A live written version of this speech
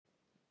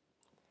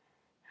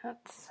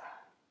That's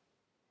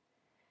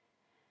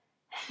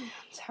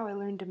how I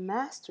learned to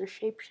master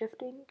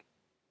shapeshifting.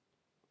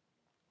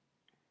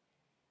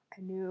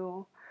 I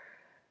knew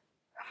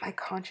my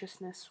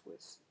consciousness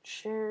was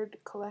shared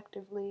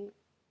collectively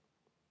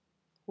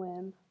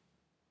when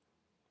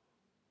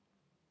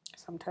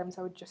sometimes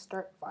I would just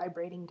start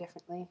vibrating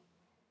differently.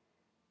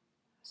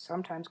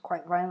 Sometimes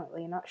quite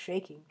violently, not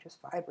shaking, just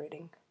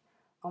vibrating.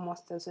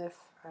 Almost as if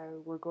I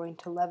were going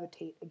to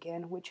levitate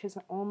again, which has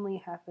only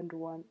happened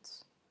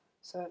once.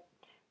 So it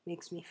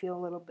makes me feel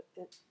a little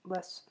bit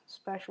less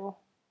special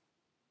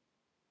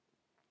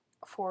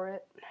for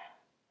it.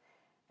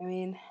 I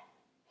mean,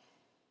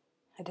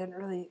 I didn't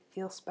really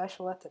feel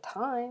special at the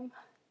time.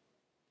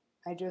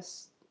 I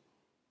just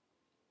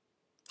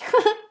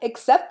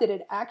accepted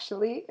it,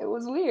 actually. It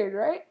was weird,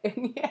 right?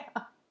 And yeah,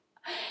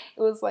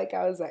 it was like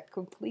I was at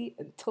complete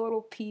and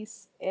total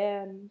peace,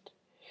 and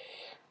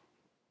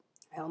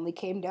I only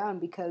came down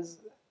because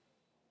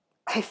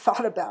I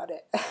thought about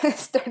it. I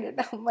started,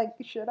 I'm like,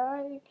 should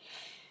I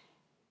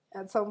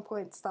at some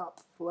point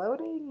stop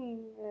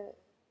floating?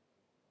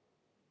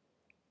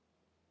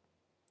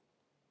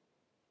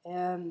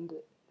 And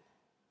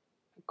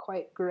a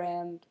quite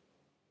grand,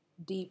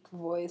 deep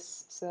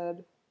voice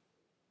said,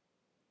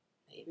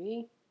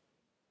 maybe.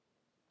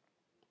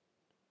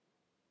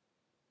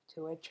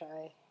 To which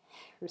I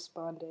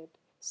responded,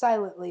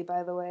 silently,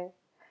 by the way.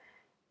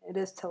 It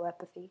is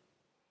telepathy.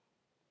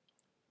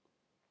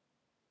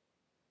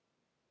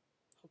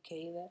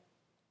 Okay, then.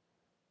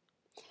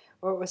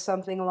 Or it was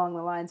something along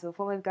the lines of,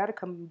 well, I've got to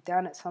come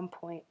down at some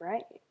point,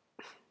 right?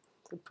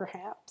 So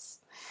perhaps.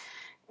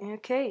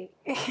 Okay.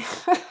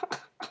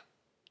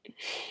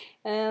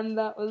 And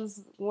that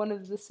was one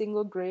of the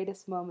single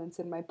greatest moments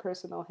in my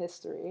personal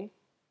history.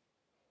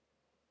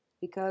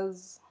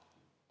 Because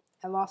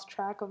I lost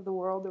track of the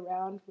world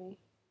around me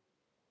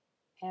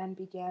and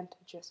began to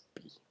just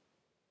be.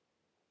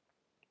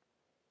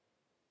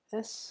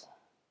 This,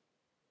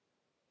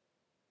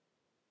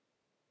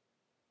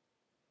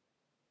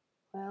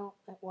 well,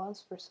 it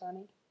was for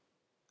Sunny,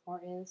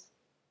 or is,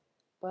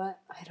 but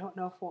I don't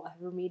know if we'll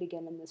ever meet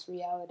again in this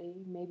reality.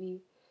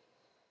 Maybe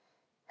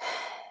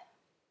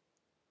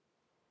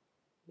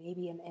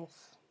an if.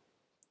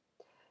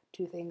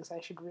 Two things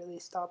I should really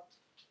stop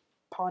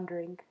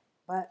pondering,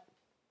 but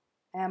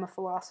I am a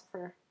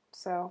philosopher,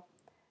 so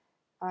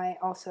I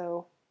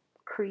also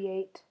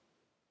craft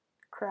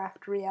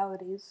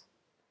realities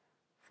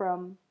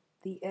from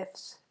the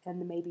ifs and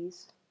the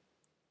maybes.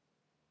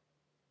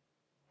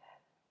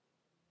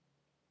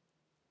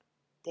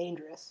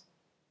 Dangerous.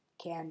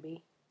 Can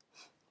be.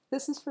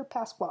 This is for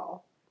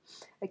Pasquale.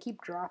 I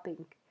keep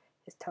dropping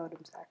his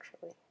totems,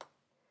 actually.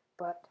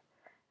 But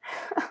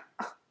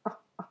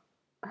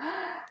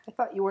I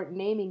thought you weren't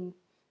naming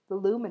the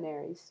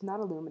luminaries. He's not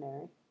a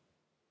luminary.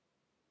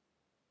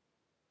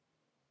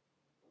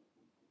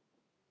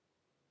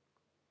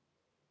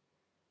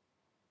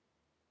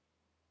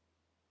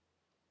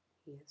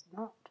 He is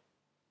not,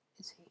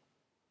 is he?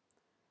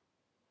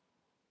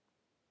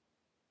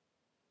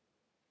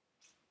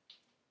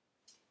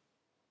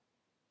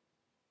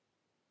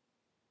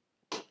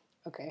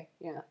 Okay,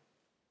 yeah.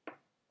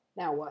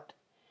 Now what?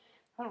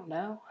 I don't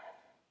know.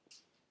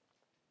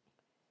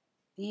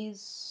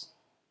 These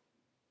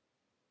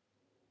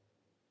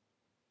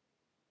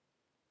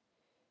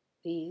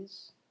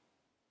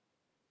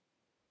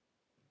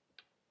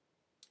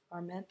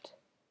are meant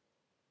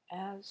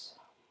as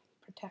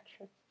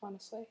protection,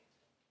 honestly,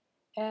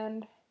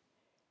 and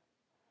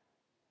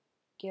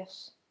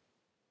gifts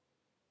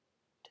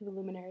to the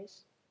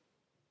luminaries,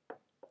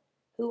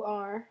 who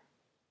are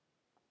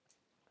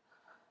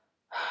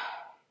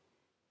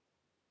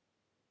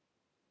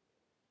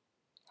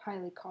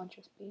highly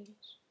conscious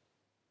beings,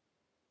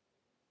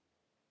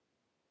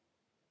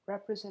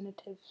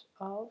 representatives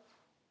of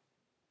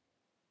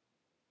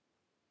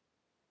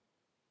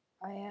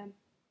I am,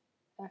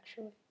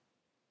 actually.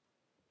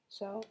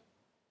 So,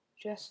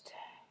 just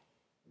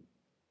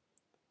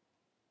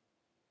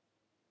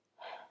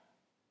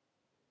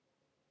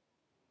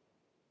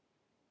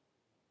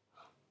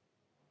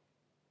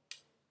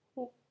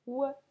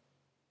what?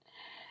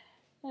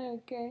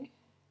 Okay.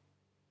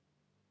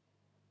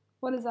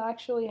 What is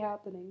actually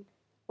happening?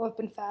 Well, I've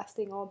been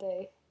fasting all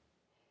day,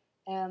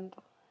 and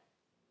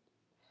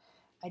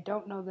I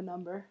don't know the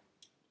number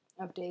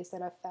of days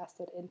that I've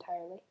fasted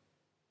entirely.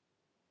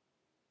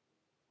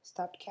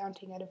 Stopped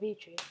counting at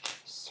Avicii.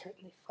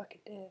 Certainly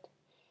fucking did.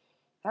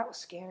 That was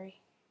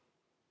scary.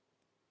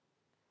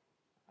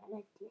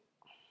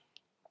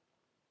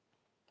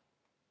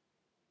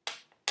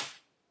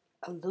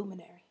 A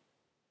luminary.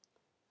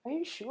 Are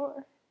you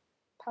sure?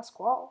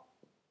 Pasquale.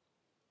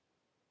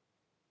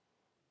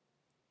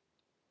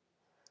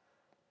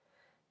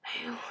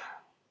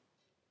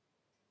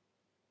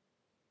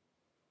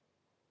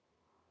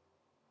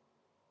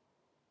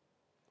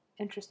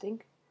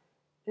 Interesting.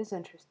 It is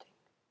interesting.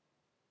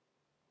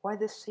 Why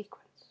this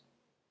sequence?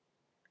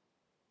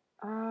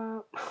 Uh,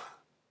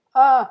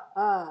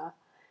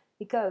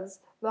 because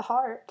the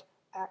heart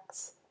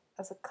acts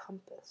as a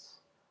compass,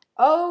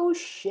 Oh,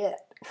 shit.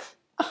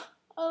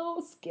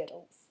 Oh,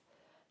 Skittles.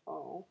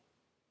 Oh,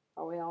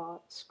 are we on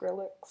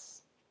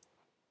Skrillex?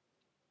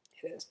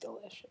 It is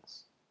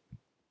delicious.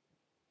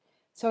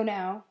 So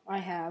now I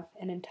have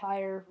an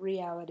entire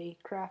reality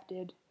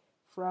crafted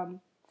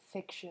from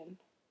fiction,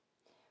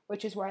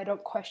 which is why I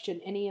don't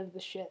question any of the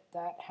shit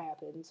that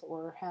happens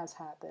or has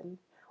happened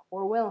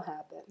or will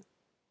happen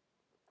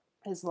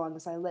as long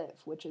as I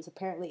live, which is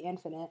apparently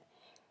infinite.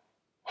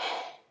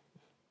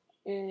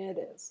 It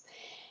is.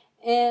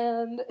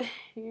 And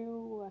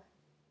you.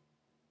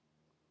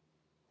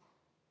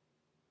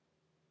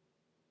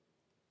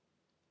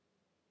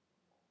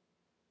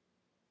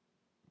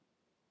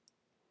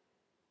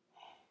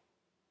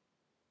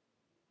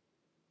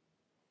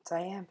 It's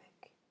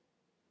iambic.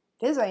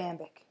 It is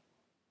iambic.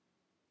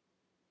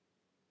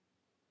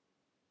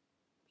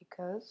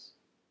 Because.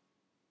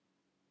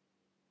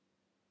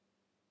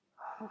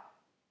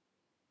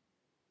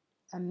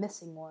 I'm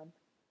missing one.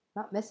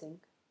 Not missing.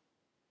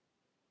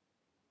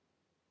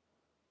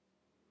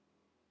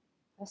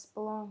 This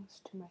belongs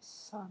to my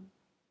son.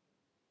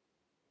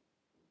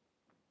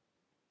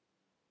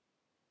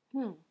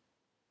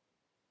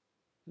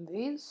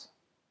 These?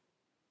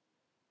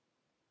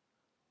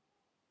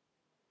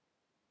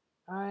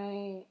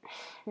 I.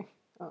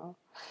 Oh.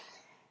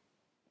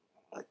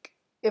 Like,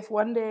 if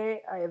one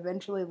day I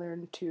eventually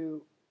learn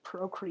to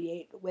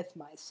procreate with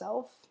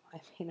myself, I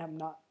mean, I'm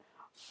not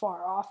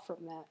far off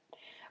from that.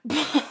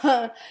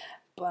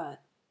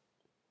 But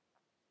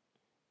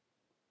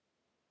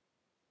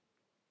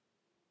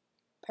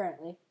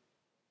apparently,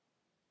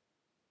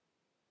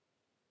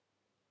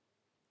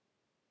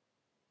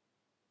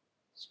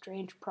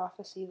 strange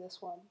prophecy,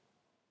 this one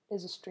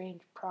is a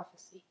strange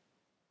prophecy.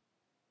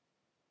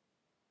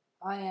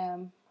 I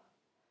am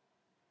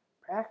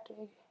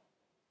practicing.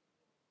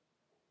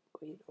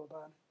 Wait, hold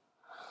on.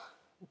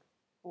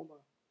 Hold on.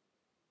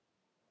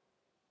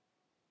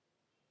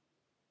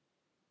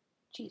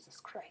 Jesus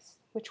Christ.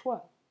 Which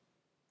one?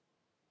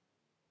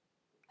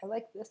 I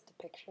like this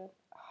depiction.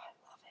 Oh, I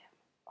love him.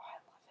 Oh, I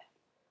love him.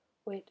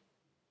 Wait.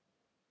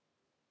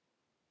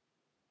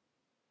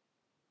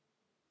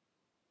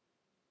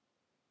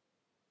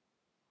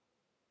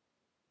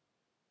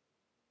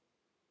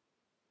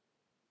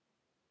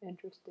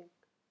 Interesting.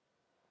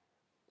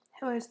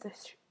 Who is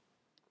this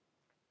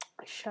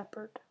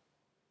shepherd?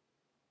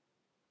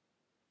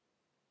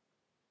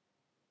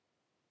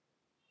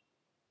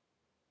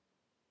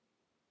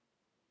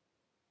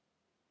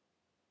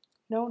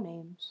 No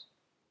names.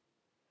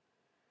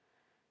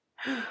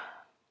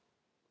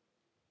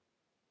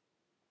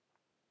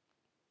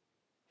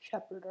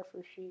 Shepherd are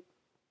for sheep.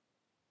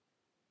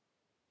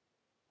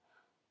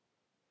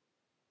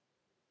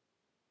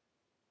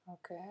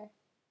 Okay.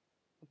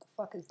 What the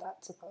fuck is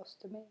that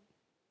supposed to mean?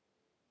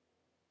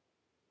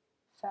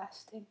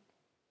 Fasting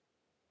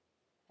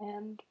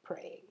and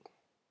praying.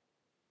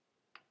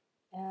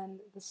 And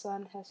the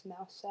sun has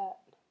now set.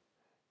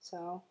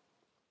 So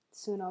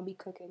soon I'll be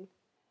cooking.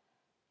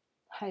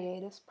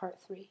 Hiatus Part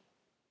 3.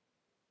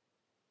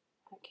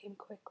 That came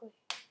quickly.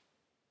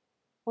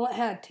 Well, it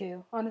had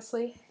to,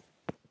 honestly.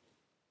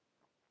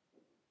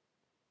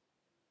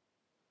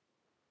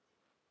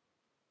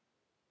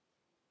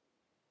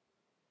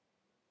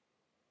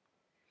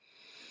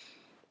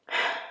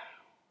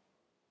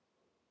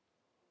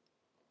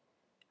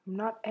 I'm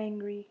not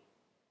angry.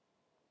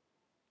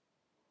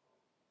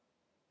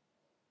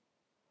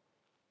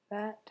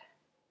 That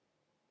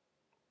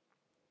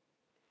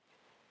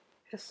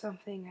is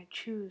something I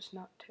choose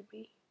not to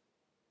be.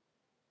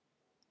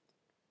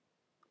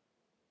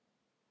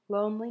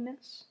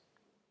 Loneliness?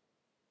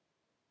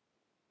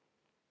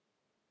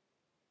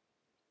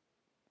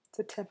 It's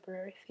a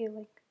temporary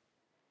feeling.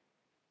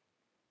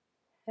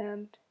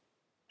 And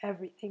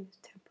everything is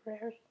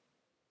temporary.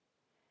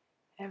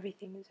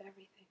 Everything is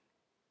everything.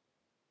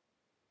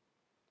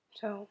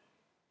 So,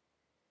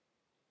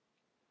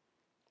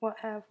 what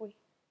have we?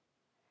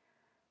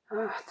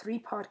 3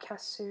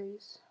 podcast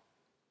series.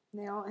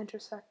 They all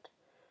intersect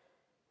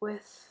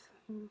with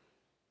I'm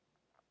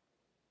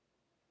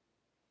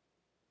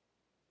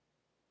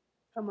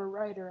a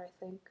writer, I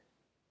think.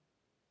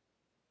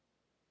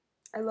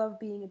 I love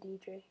being a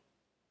DJ.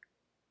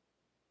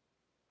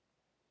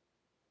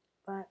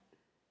 But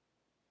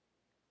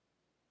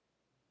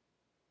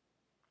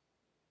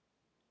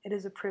it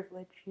is a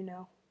privilege, you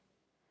know.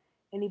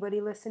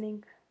 Anybody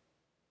listening,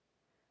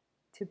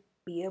 to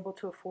be able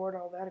to afford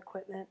all that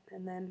equipment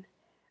and then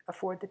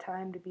afford the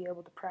time to be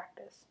able to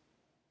practice.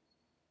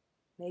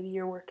 Maybe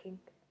you're working,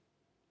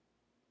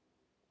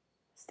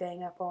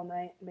 staying up all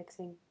night,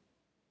 mixing.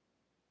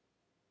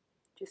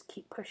 Just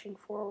keep pushing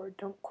forward.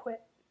 Don't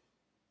quit.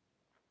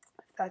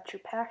 If that's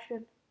your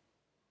passion,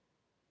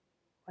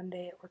 one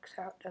day it works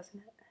out, doesn't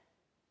it?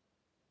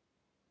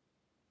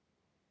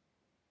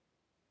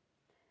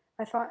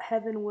 I thought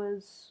heaven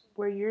was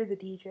where you're the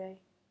DJ.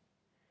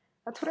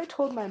 That's what I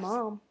told my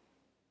mom.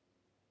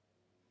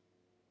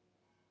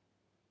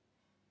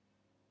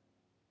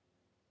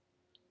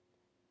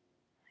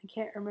 I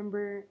can't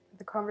remember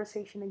the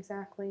conversation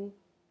exactly.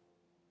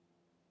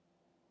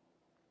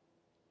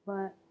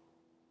 But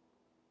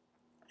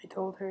I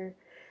told her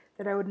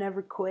that I would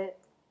never quit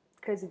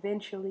because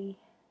eventually,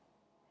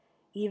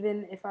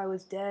 even if I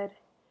was dead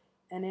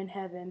and in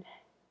heaven,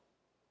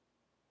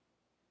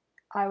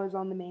 I was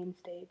on the main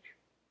stage.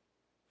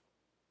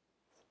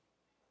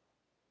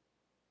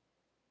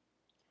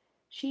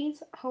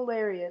 She's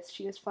hilarious.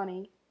 She is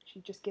funny.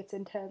 She just gets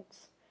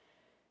intense.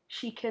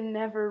 She can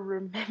never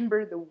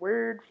remember the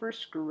word for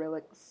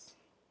Skrillex.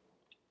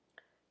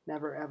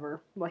 Never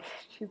ever. Like,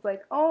 she's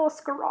like, oh,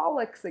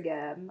 Skrillex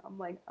again. I'm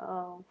like,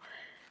 oh.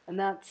 And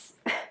that's.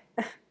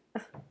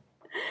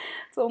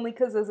 It's only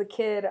because as a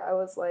kid I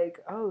was like,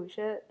 oh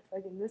shit,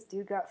 fucking this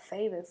dude got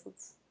famous.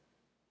 Let's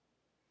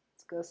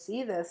go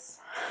see this.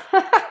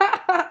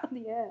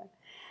 Yeah.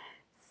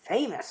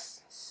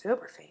 Famous.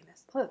 Super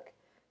famous. Look,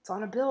 it's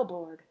on a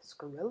billboard.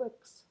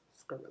 Skrillex.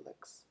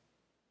 Skrillex.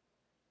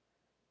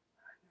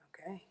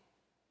 Okay.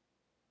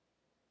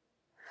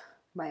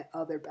 My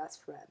other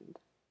best friend.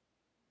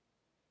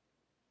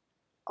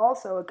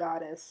 Also a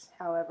goddess,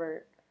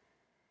 however,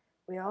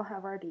 we all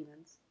have our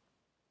demons.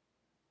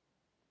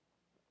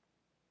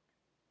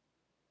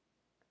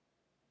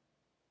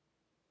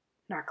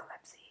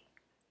 Narcolepsy.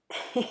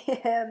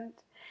 And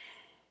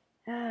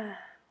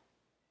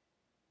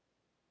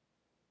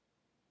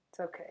it's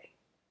okay.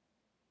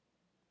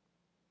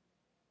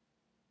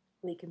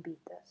 We can beat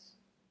this.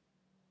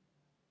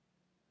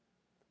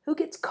 Who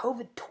gets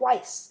COVID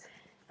twice?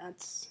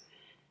 That's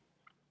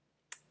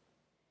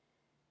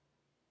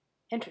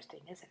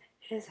interesting, isn't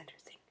it? It is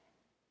interesting.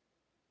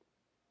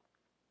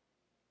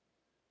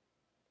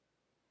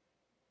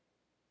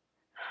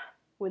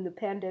 When the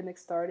pandemic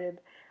started,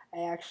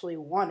 I actually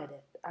wanted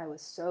it. I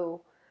was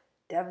so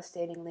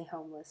devastatingly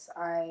homeless.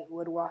 I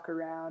would walk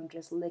around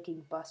just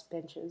licking bus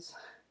benches.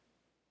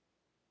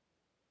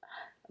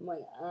 I'm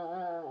like,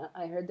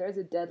 I heard there's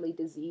a deadly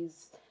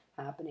disease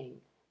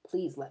happening.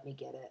 Please let me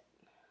get it.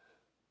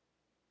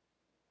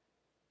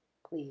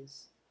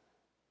 Please.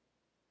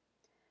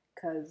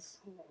 Because,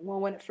 well,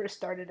 when it first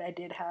started, I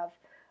did have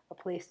a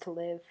place to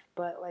live.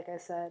 But like I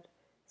said,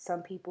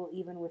 some people,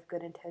 even with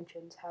good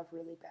intentions, have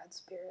really bad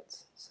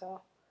spirits.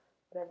 So,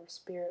 whatever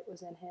spirit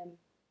was in him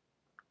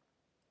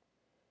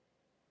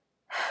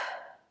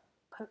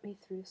put me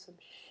through some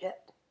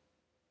shit.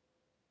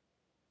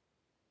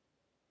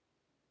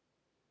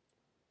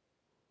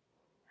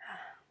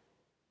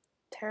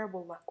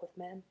 Terrible luck with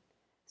men,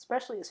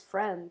 especially as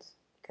friends,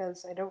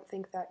 because I don't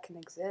think that can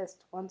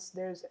exist once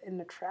there's an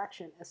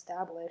attraction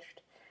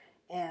established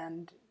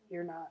and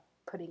you're not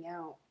putting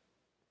out,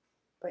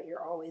 but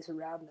you're always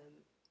around them.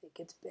 It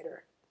gets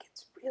bitter. It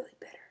gets really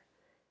bitter.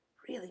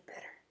 Really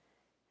bitter.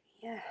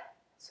 Yeah,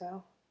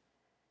 so.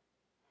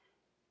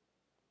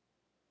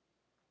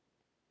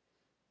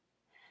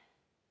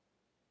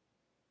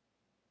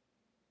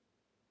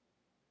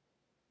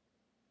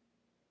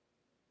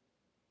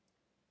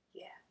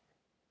 Yeah,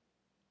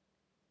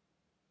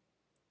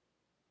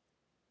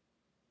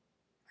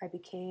 I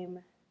became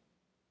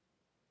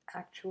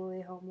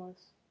actually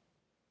homeless,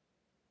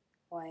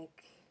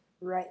 like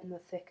right in the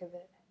thick of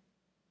it.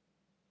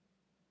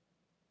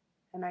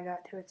 And I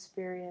got to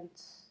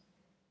experience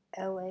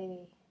LA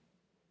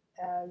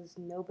as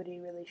nobody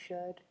really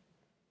should,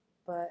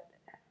 but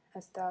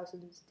as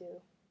thousands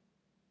do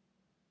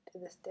to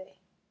this day.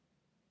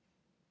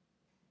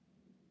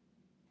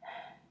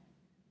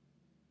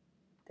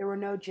 There were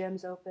no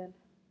gyms open.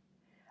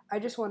 I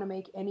just want to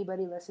make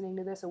anybody listening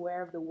to this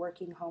aware of the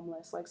working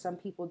homeless. Like, some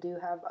people do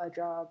have a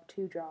job,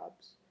 two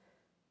jobs.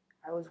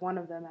 I was one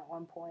of them at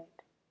one point,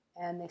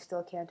 and they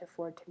still can't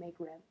afford to make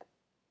rent.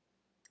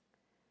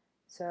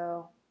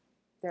 So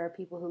there are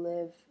people who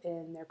live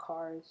in their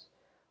cars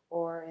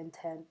or in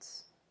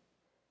tents,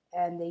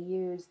 and they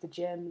use the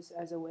gyms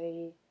as a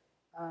way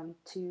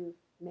to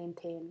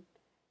maintain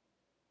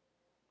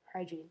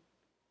hygiene.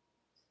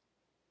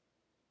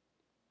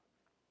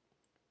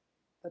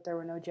 But there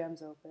were no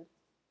gyms open.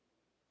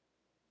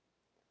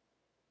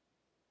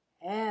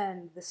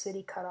 And the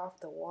city cut off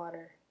the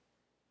water.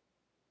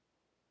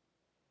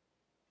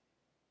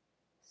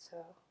 So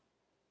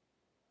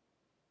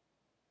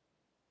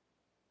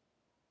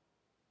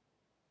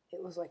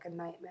it was like a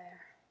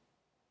nightmare.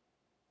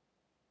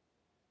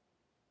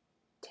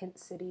 Tent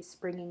cities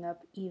springing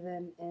up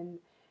even in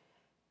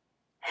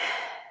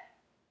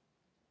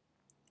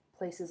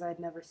places I'd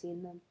never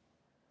seen them.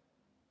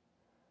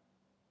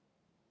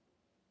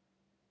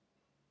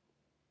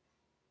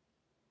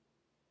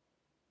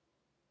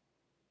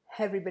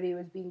 Everybody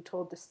was being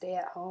told to stay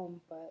at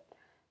home, but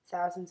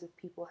thousands of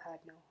people had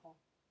no home,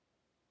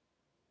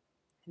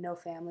 no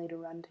family to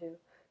run to.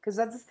 Because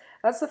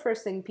that's the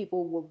first thing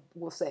people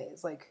will say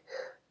is like,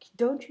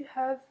 don't you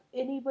have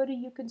anybody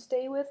you can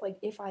stay with? Like,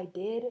 if I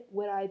did,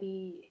 would I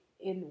be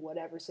in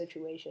whatever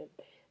situation?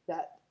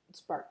 That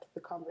sparked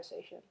the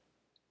conversation.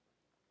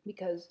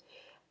 Because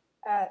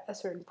at a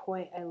certain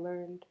point, I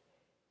learned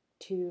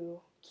to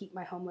keep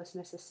my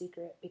homelessness a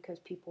secret, because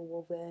people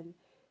will then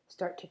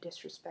start to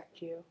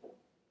disrespect you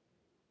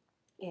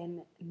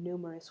in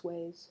numerous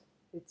ways.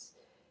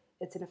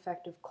 it's an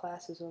effective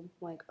classism.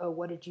 Like, oh,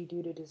 what did you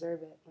do to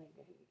deserve it? Like,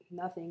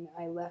 nothing.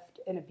 I left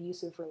an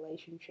abusive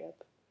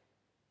relationship,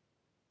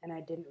 and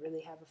I didn't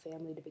really have a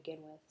family to begin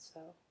with,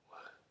 so.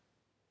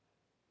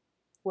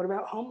 What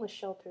about homeless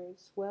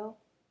shelters? Well,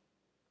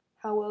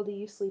 how well do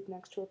you sleep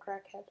next to a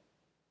crackhead?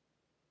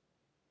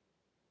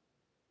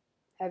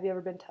 Have you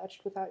ever been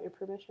touched without your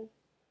permission?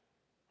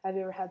 Have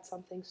you ever had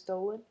something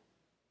stolen?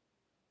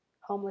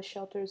 Homeless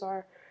shelters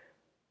are,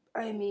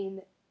 I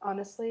mean,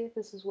 honestly,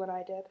 this is what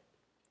I did.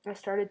 I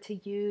started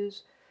to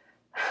use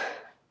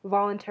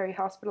voluntary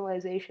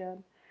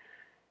hospitalization,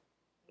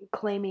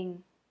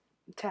 claiming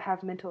to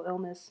have mental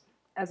illness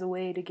as a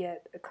way to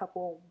get a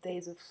couple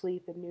days of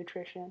sleep and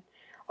nutrition.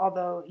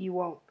 Although you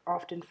won't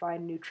often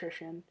find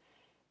nutrition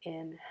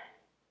in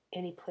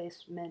any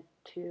place meant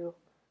to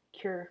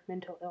cure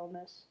mental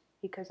illness,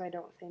 because I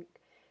don't think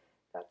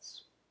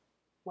that's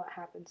what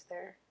happens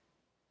there.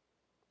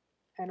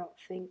 I don't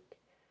think.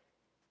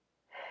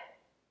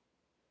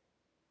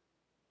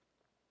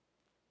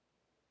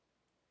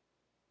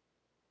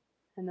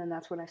 And then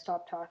that's when I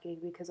stopped talking,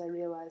 because I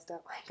realized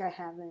that, like, I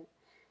haven't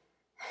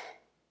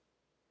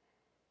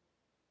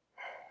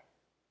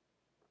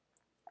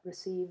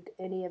received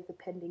any of the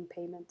pending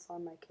payments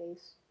on my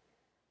case.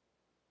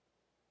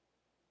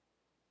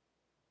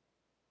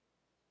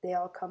 They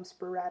all come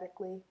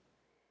sporadically.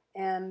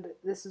 And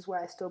this is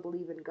why I still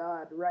believe in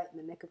God, right in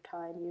the nick of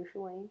time,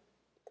 usually.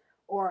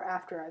 Or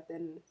after I've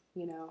been,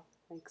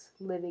 like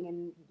living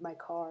in my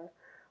car,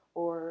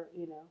 or,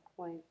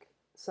 like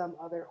some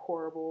other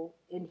horrible,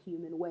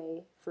 inhuman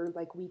way for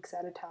like weeks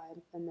at a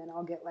time. And then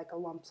I'll get like a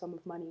lump sum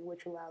of money,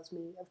 which allows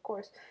me, of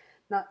course,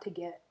 not to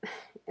get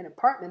an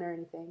apartment or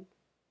anything,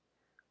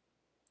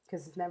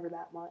 because it's never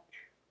that much.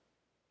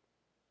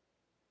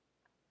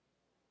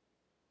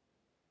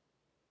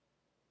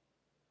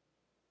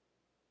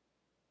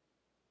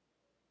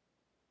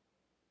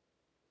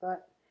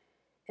 But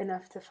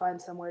enough to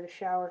find somewhere to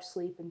shower,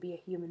 sleep, and be a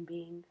human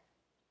being,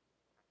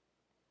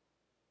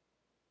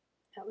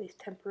 at least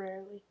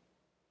temporarily.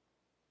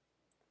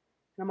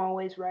 And I'm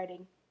always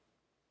writing,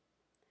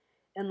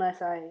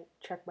 unless I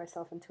check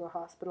myself into a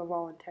hospital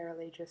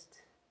voluntarily, just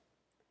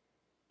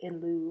in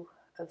lieu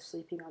of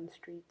sleeping on the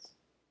streets.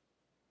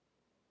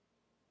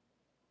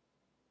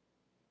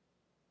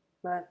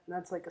 But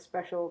that's like a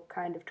special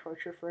kind of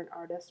torture for an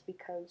artist,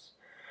 because,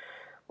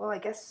 well, I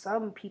guess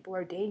some people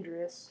are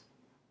dangerous.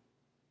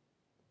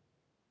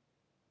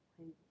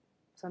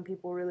 Some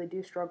people really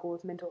do struggle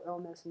with mental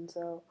illness, and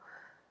so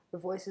the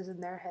voices in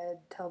their head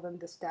tell them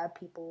to stab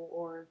people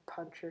or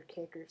punch or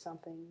kick or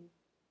something.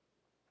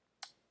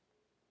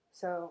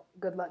 So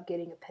good luck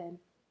getting a pen.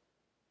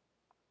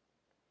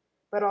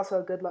 But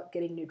also good luck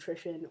getting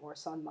nutrition or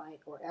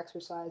sunlight or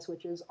exercise,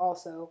 which is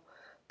also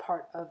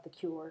part of the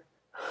cure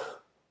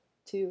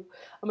to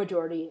a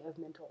majority of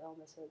mental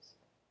illnesses.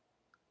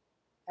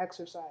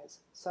 Exercise,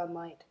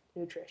 sunlight,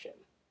 nutrition.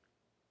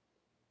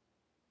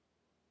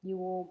 You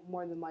will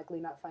more than likely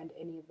not find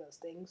any of those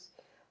things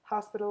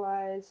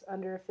hospitalized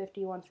under a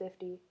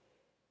 5150,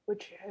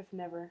 which I've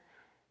never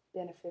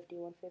been a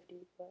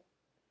 5150, but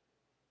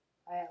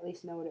I at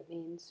least know what it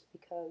means,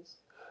 because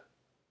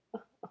I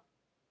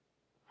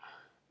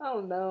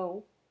don't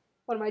know.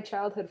 One of my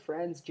childhood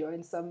friends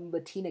joined some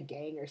Latina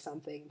gang or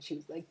something. She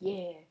was like,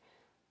 yeah,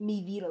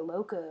 mi vida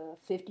loca,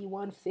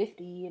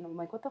 5150. And I'm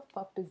like, what the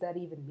fuck does that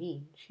even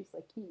mean? She's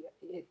like, yeah,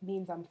 it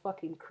means I'm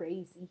fucking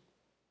crazy.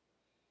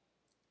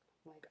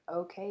 I'm like,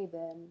 okay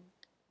then.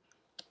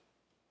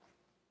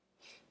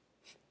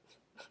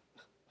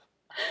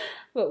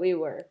 But we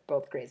were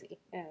both crazy.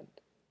 And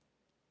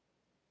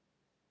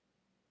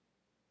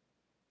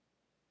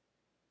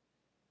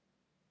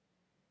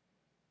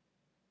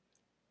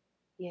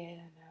yeah,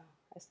 no,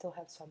 I still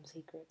have some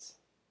secrets.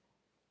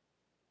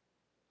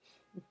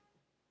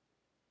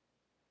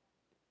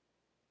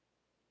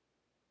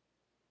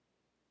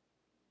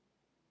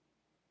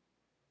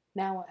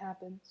 Now what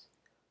happens?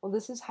 Well,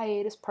 this is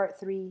hiatus part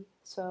 3,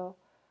 so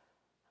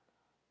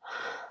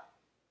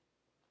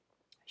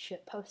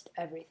shit post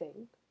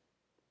everything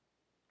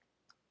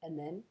and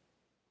then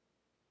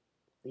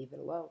leave it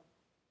alone.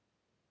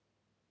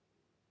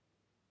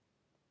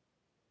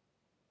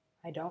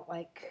 I don't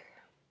like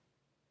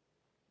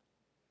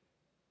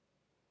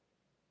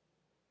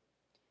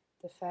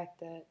the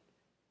fact that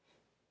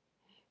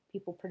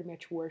people pretty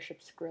much worship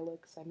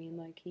Skrillex. I mean,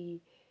 like,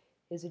 he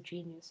is a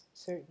genius,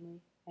 certainly,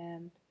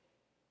 and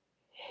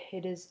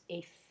it is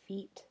a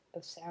feat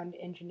of sound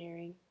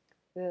engineering,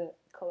 the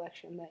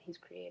collection that he's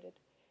created.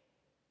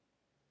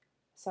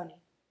 Sunny.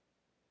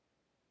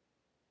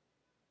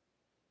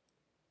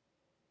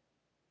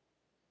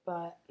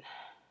 But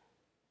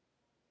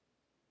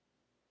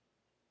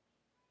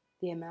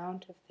the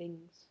amount of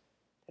things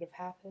that have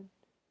happened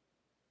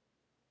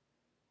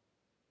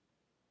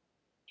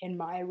in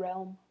my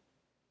realm,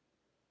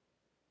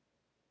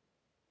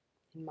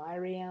 in my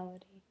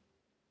reality,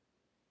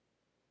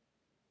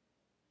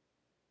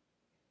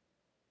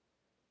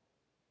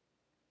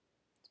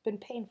 it's been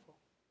painful,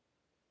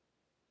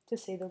 to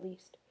say the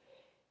least.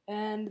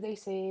 And they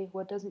say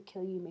what doesn't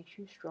kill you makes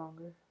you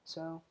stronger.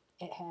 So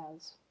it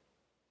has.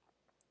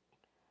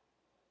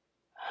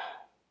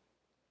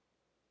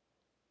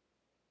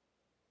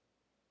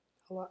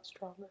 A lot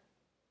stronger.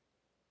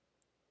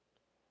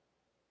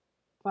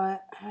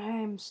 But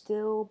I'm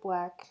still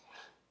black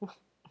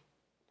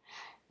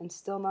and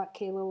still not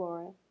Kayla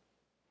Lauren.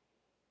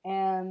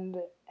 And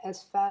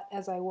as fat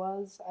as I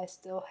was, I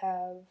still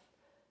have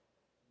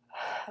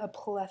a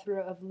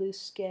plethora of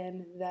loose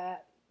skin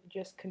that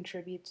just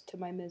contributes to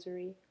my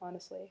misery,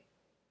 honestly.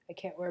 I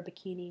can't wear a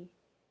bikini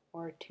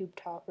or a tube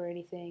top or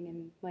anything,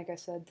 and like I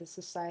said, the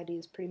society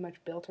is pretty much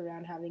built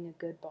around having a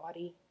good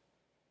body.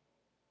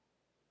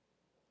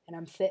 And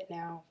I'm fit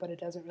now, but it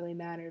doesn't really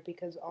matter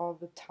because all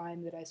the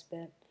time that I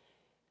spent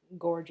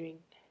gorging,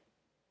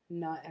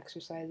 not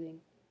exercising,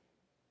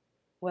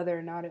 whether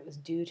or not it was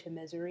due to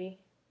misery,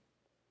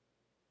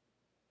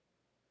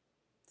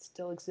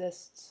 still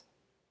exists.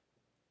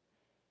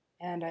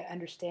 And I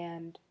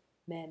understand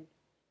men.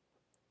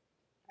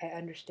 I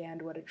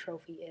understand what a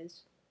trophy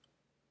is.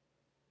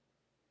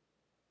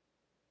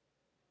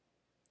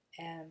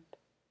 And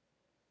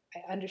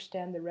I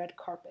understand the red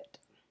carpet.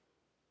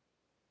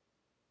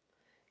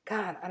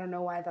 God, I don't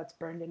know why that's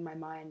burned in my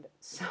mind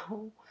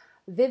so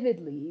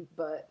vividly,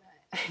 but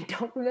I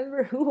don't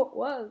remember who it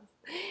was.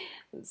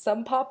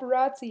 Some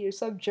paparazzi or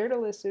some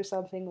journalist or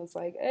something was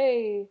like,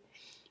 hey,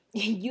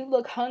 you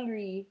look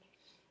hungry.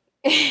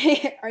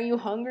 Are you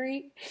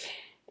hungry?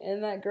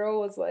 And that girl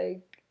was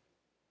like,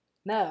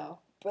 no.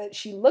 But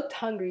she looked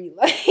hungry.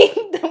 Like,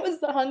 that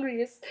was the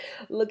hungriest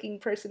looking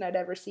person I'd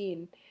ever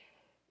seen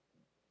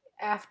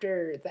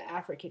after the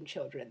African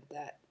children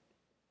that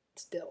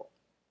still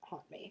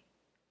haunt me.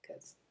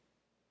 Because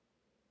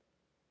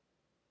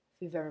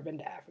if you've ever been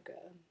to Africa,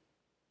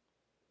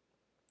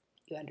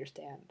 you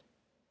understand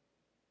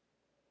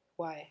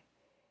why.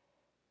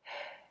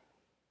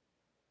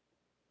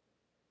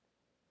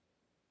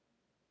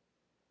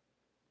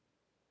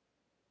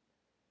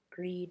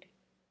 Greed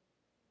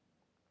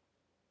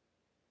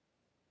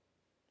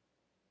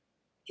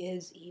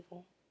is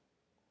evil.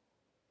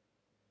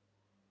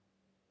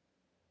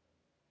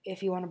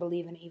 If you want to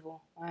believe in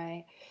evil,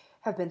 I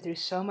have been through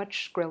so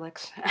much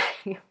Skrillex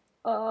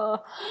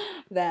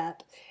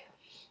that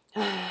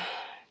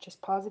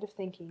just positive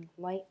thinking,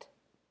 light,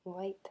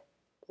 light,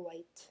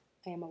 light.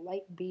 I am a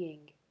light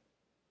being.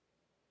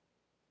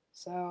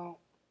 So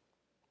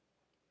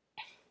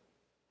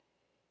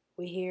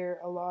we hear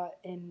a lot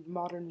in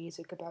modern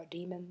music about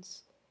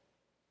demons.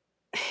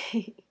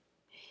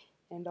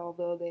 And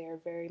although they are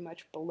very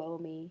much below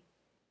me,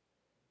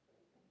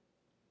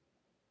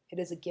 it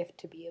is a gift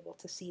to be able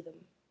to see them.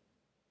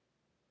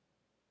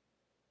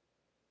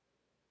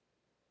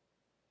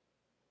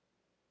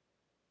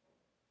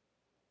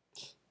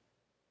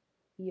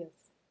 Yes.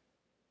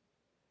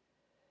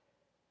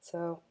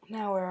 So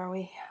now where are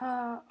we?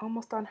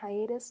 Almost on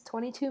hiatus.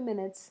 22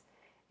 minutes.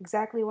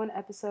 Exactly one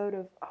episode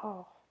of,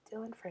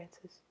 Dylan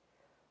Francis.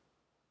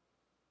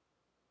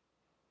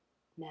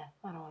 Nah,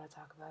 I don't want to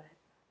talk about it.